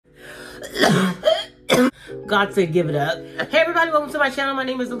God said give it up. Hey everybody, welcome to my channel. My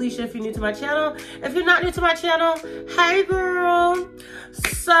name is Alishia if you're new to my channel. If you're not new to my channel, hey girl.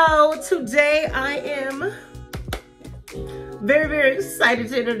 So today I am very excited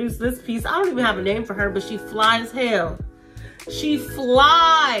to introduce this piece. I don't even have a name for her, but she fly as hell. She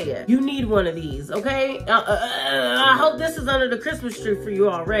fly. You need one of these, okay? I hope this is under the Christmas tree for you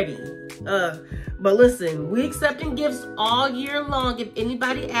already. But listen, we accepting gifts all year long if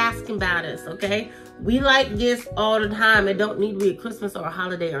anybody asking about us, okay? We like gifts all the time. It don't need to be a Christmas or a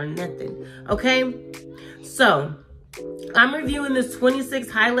holiday or nothing, okay? So, I'm reviewing this 26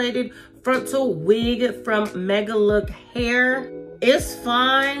 highlighted frontal wig from MEGALOOK Hair. It's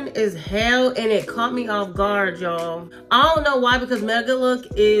fine as hell and it caught me off guard, y'all. I don't know why, because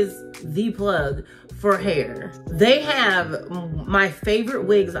MEGALOOK is the plug for hair. They have my favorite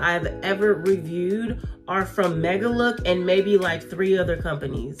wigs I've ever reviewed are from MEGALOOK and maybe like 3 other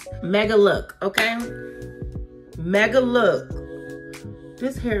companies. MEGALOOK, okay? MEGALOOK.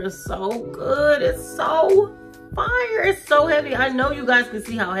 This hair is so good. It's so fire. It's so heavy. I know you guys can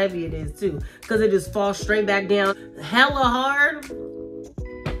see how heavy it is too, because it just falls straight back down hella hard.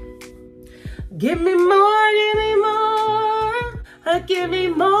 Give me more, give me more. Give me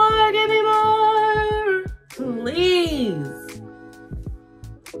more, give me more. Please.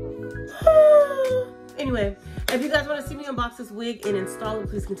 Anyway, if you guys want to see me unbox this wig and install it,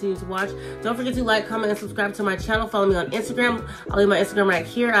 please continue to watch. Don't forget to like, comment, and subscribe to my channel. Follow me on Instagram. I'll leave my Instagram right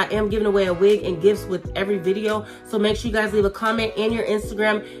here. I am giving away a wig and gifts with every video. So make sure you guys leave a comment and your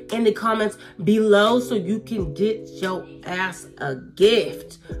Instagram in the comments below so you can get your ass a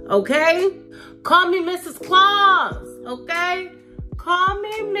gift. Okay? Call me Mrs. Claus. Okay? Call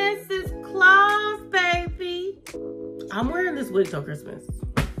me Mrs. Claus, baby. I'm wearing this wig till Christmas.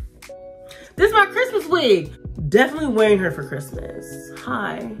 This is my Christmas wig. Definitely wearing her for Christmas.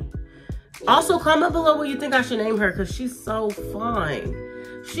 Hi. Also, comment below what you think I should name her, because she's so fine.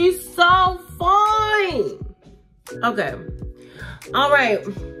 She's so fine. Okay. All right.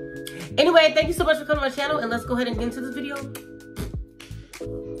 Anyway, thank you so much for coming to my channel, and let's go ahead and get into this video.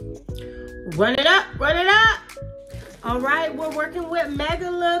 Run it up. Run it up. All right, we're working with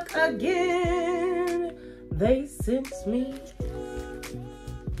MEGALOOK again. They sent me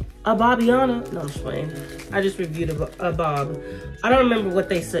a Bobbiana. No, I'm just playing. I just reviewed a Bob. I don't remember what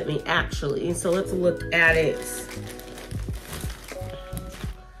they sent me actually, so let's look at it.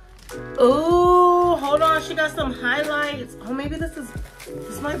 Oh, hold on. She got some highlights. Oh, maybe this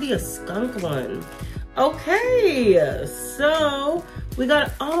might be a skunk one. Okay, so we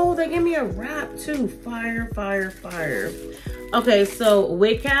got, oh, they gave me a wrap too. Fire, fire, fire. Okay, so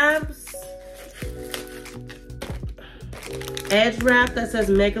wig caps. Edge wrap that says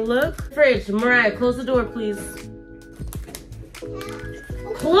MEGALOOK. Fridge, Mariah, close the door, please.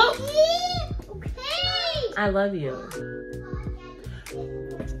 Close. Okay. I love you.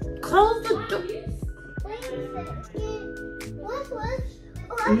 Close the door.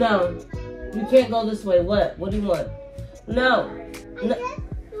 No, you can't go this way. What? What do you want? No. No.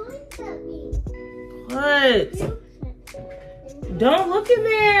 What? Don't look in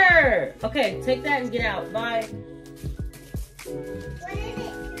there. Okay, take that and get out. Bye.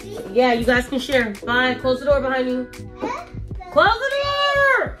 Yeah, you guys can share. Bye. Close the door behind you. Close the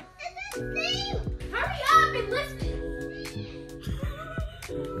door! Hurry up and listen.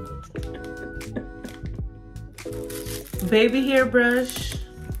 Baby hairbrush.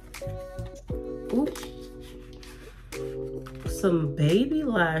 Ooh. Some baby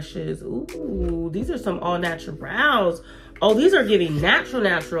lashes. Ooh, these are some all natural brows. Oh, these are giving natural.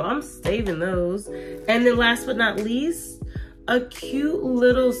 I'm saving those. And then last but not least, a cute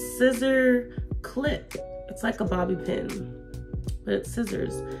little scissor clip. It's like a bobby pin, but it's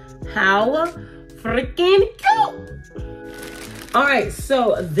scissors. How freaking cute! All right,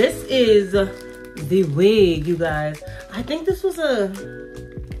 so this is the wig, you guys. I think this is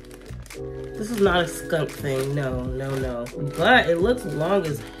not a skunk thing. No. But it looks long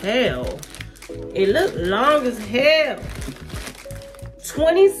as hell. It looks long as hell.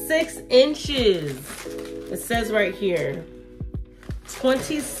 26 inches. It says right here.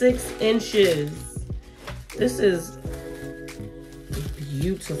 26 inches. This is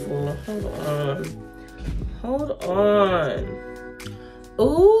beautiful. Hold on.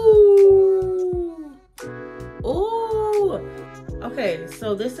 Ooh. Okay,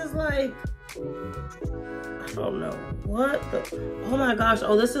 so this is like, I don't know what the, oh my gosh.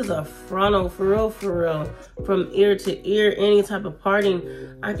 Oh, this is a frontal, for real. From ear to ear, any type of parting.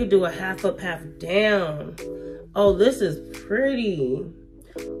 I could do a half up, half down. Oh, this is pretty.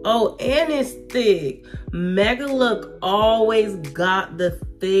 Oh, and it's thick. MEGALOOK always got the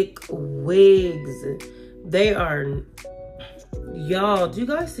thick wigs. They are, y'all, do you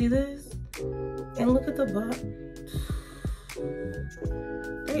guys see this? And look at the bottom.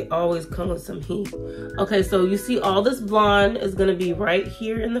 They always come with some heat. Okay, so you see all this blonde is gonna be right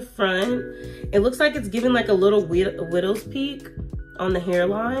here in the front. It looks like it's giving like a little widow's peak on the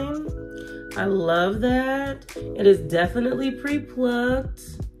hairline. I love that. It is definitely pre-plucked.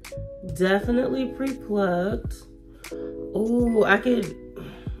 Definitely pre-plucked. Oh, I'm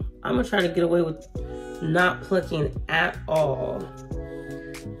gonna try to get away with not plucking at all.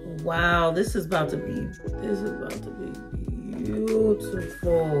 Wow, this is about to be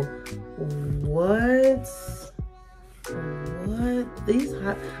beautiful. What? These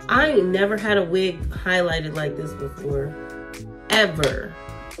I ain't never had a wig highlighted like this before. Ever.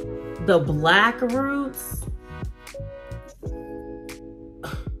 The black roots.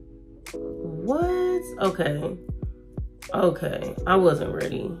 What? Okay. Okay, I wasn't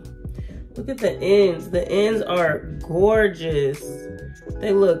ready. Look at the ends. The ends are gorgeous.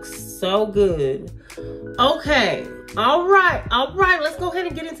 They look so good. Okay, all right, let's go ahead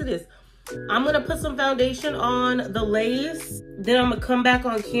and get into this. I'm gonna put some foundation on the lace. Then I'm gonna come back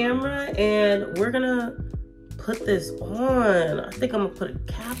on camera and we're gonna put this on. I think I'm gonna put a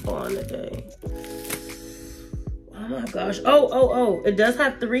cap on today. Oh my gosh. Oh, it does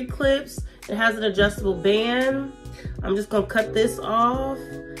have 3 clips. It has an adjustable band. I'm just gonna cut this off.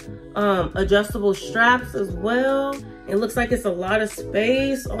 Adjustable straps as well. It looks like it's a lot of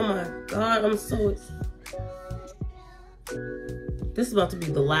space. Oh my God, I'm so excited. This is about to be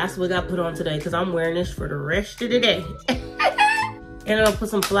the last wig I put on today because I'm wearing this for the rest of the day. And I'm gonna put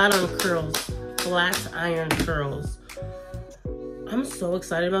some flat iron curls. I'm so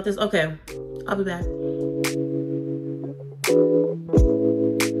excited about this. Okay, I'll be back.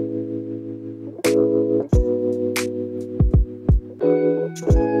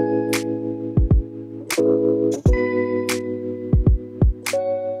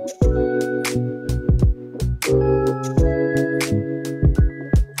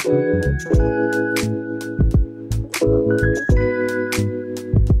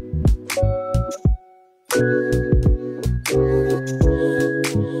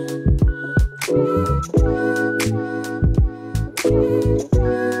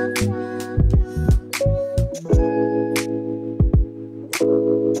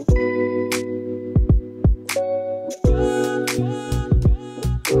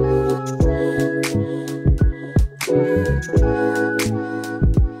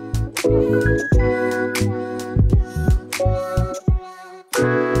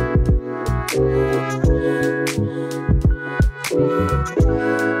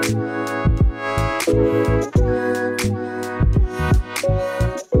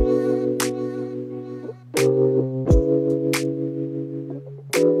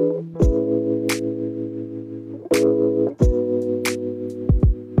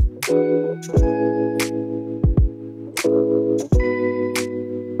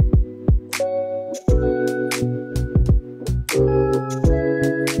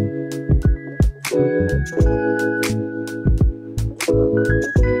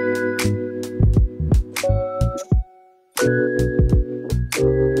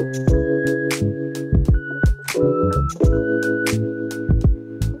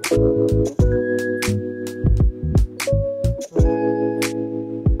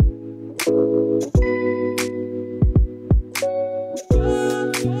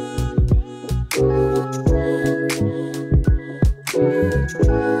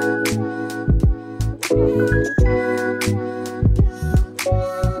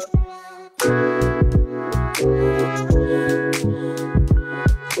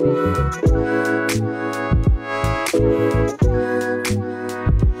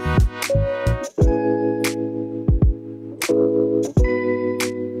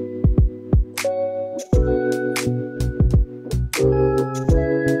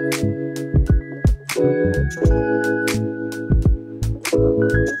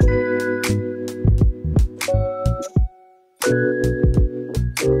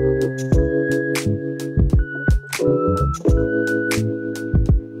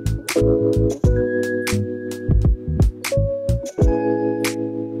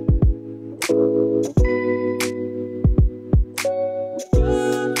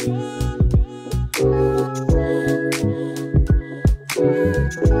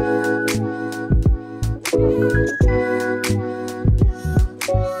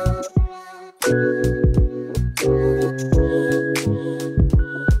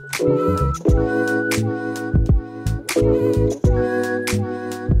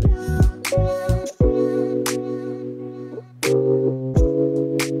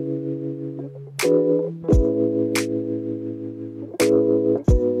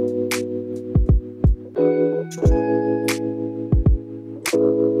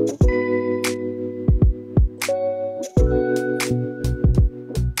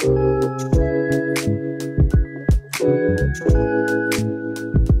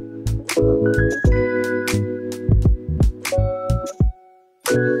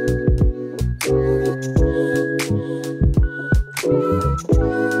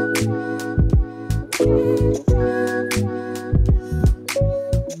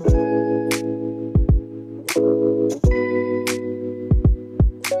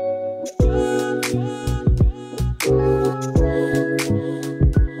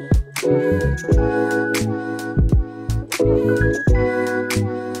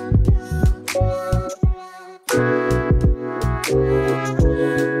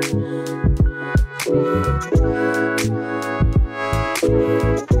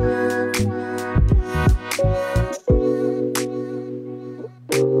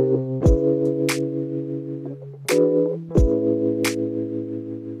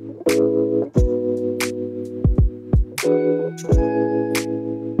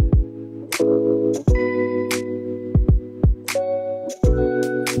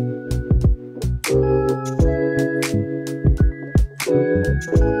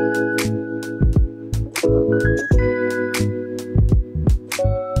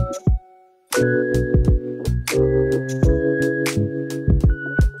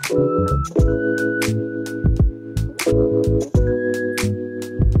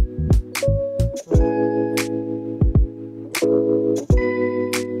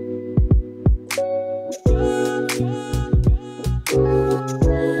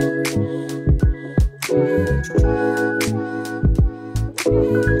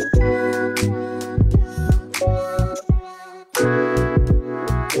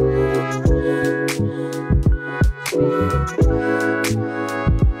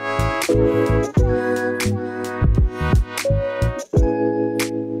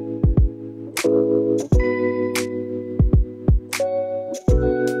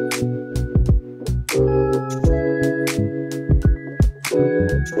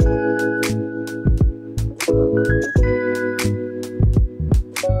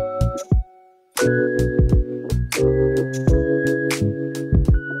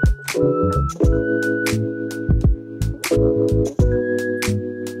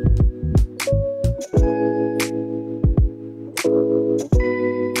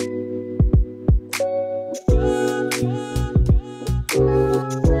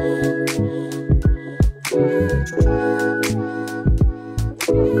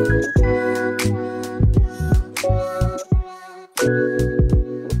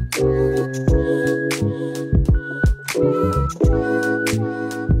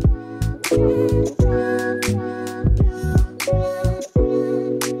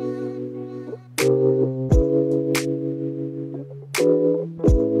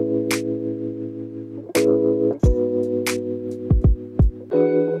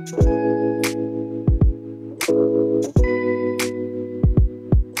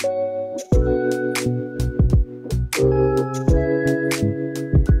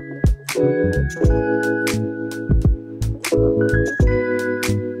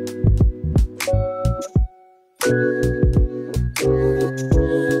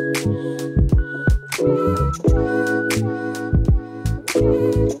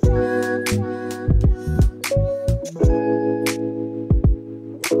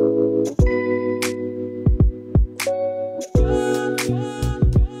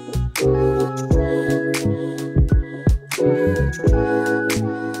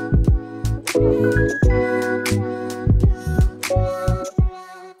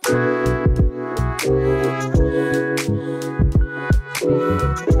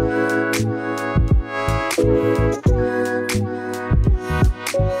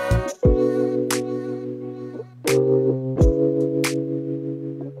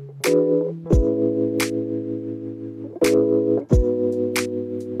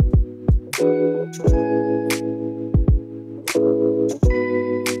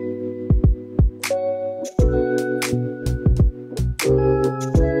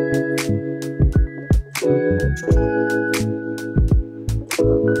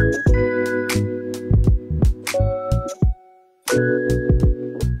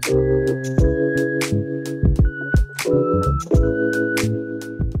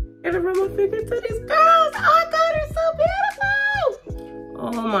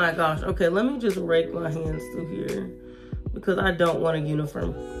 Okay, let me just rake my hands through here because I don't want a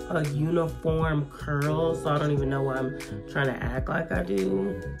uniform curl, so I don't even know why I'm trying to act like I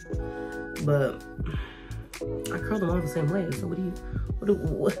do. But I curled them all the same way. So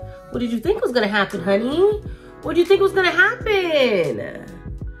what did you think was gonna happen, honey? What do you think was gonna happen?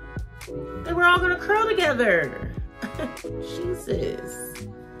 They were all gonna curl together. Jesus.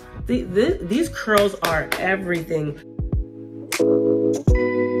 These curls are everything.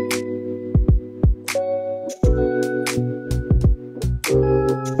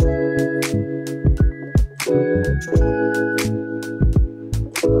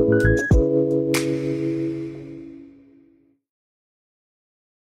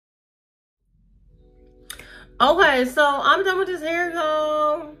 Okay, so I'm done with this hair,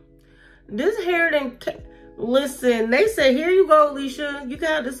 y'all. This hair didn't... Listen, they said, here you go, Alishia. You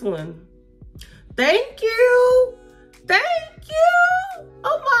got this one. Thank you. Thank you.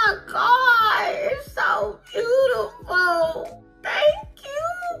 Oh, my God. It's so beautiful. Thank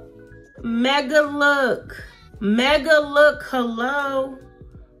you. MEGALOOK. MEGALOOK. Hello.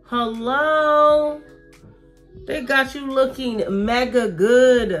 Hello. They got you looking mega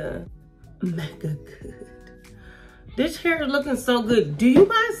good. Mega good. This hair is looking so good. Do you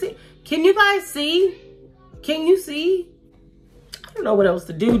guys see? Can you guys see? Can you see? I don't know what else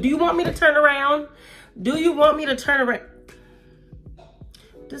to do. Do you want me to turn around? Do you want me to turn around?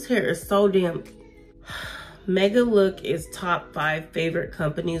 This hair is so damn... MEGALOOK is top 5 favorite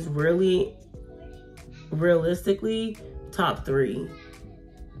companies. Really, realistically, top 3.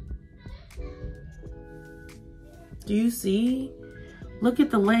 Do you see? Look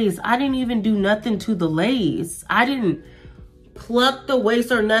at the lace. I didn't even do nothing to the lace. I didn't pluck the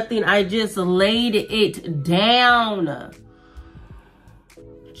waist or nothing. I just laid it down.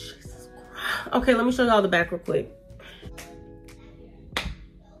 Jesus Christ. Okay, let me show y'all the back real quick.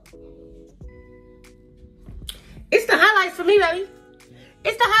 It's the highlights for me, baby.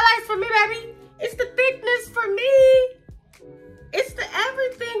 It's the highlights for me, baby. It's the thickness for me. It's the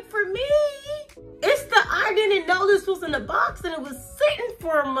everything for me. It's the I didn't know this was in the box and it was sitting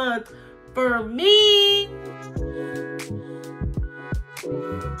for a month for me.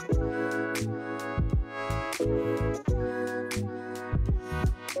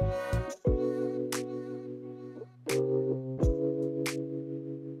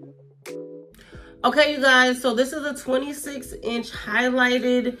 Okay, you guys, so this is a 26-inch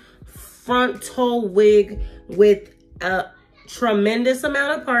highlighted frontal wig with a tremendous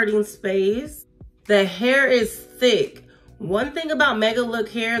amount of parting space. The hair is thick. One thing about MEGALOOK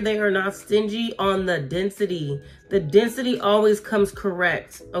hair, they are not stingy on the density. The density always comes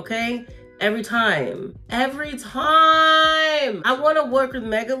correct, okay? Every time. Every time. I want to work with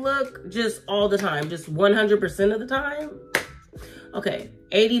MEGALOOK just all the time, just 100% of the time. Okay,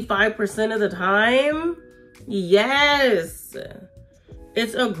 85% of the time. Yes.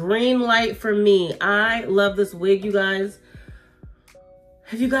 It's a green light for me. I love this wig, you guys.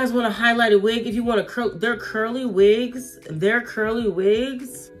 If you guys want a highlighted wig, if you want to curl, they're curly wigs. They're curly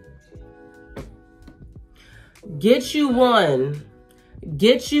wigs. Get you one.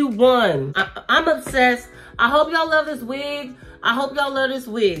 Get you one. I'm obsessed. I hope y'all love this wig. I hope y'all love this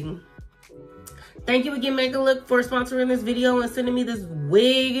wig. Thank you again, MEGALOOK, for sponsoring this video and sending me this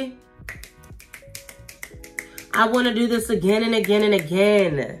wig. I want to do this again and again and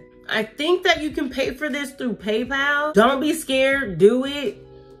again. I think that you can pay for this through PayPal. Don't be scared. Do it.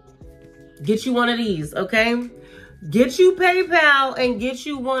 Get you one of these, okay? Get you PayPal and get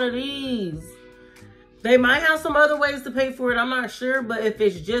you one of these. They might have some other ways to pay for it. I'm not sure. But if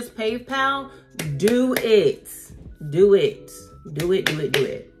it's just PayPal, do it. Do it. Do it, do it, do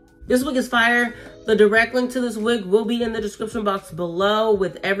it. This wig is fire. The direct link to this wig will be in the description box below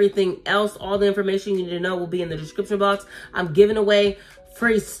with everything else. All the information you need to know will be in the description box. I'm giving away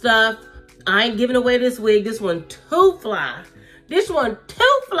free stuff. I ain't giving away this wig. This one too fly. This one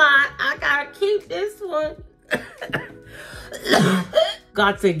too fly. I gotta keep this one.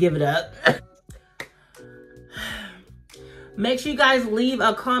 God said give it up. Make sure you guys leave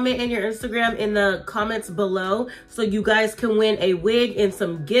a comment in your Instagram in the comments below so you guys can win a wig and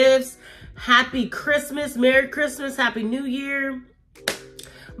some gifts. Happy Christmas, Merry Christmas, Happy New Year.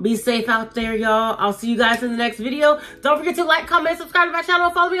 Be safe out there, y'all. I'll see you guys in the next video. Don't forget to like, comment, subscribe to my channel,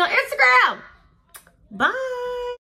 and follow me on Instagram. Bye.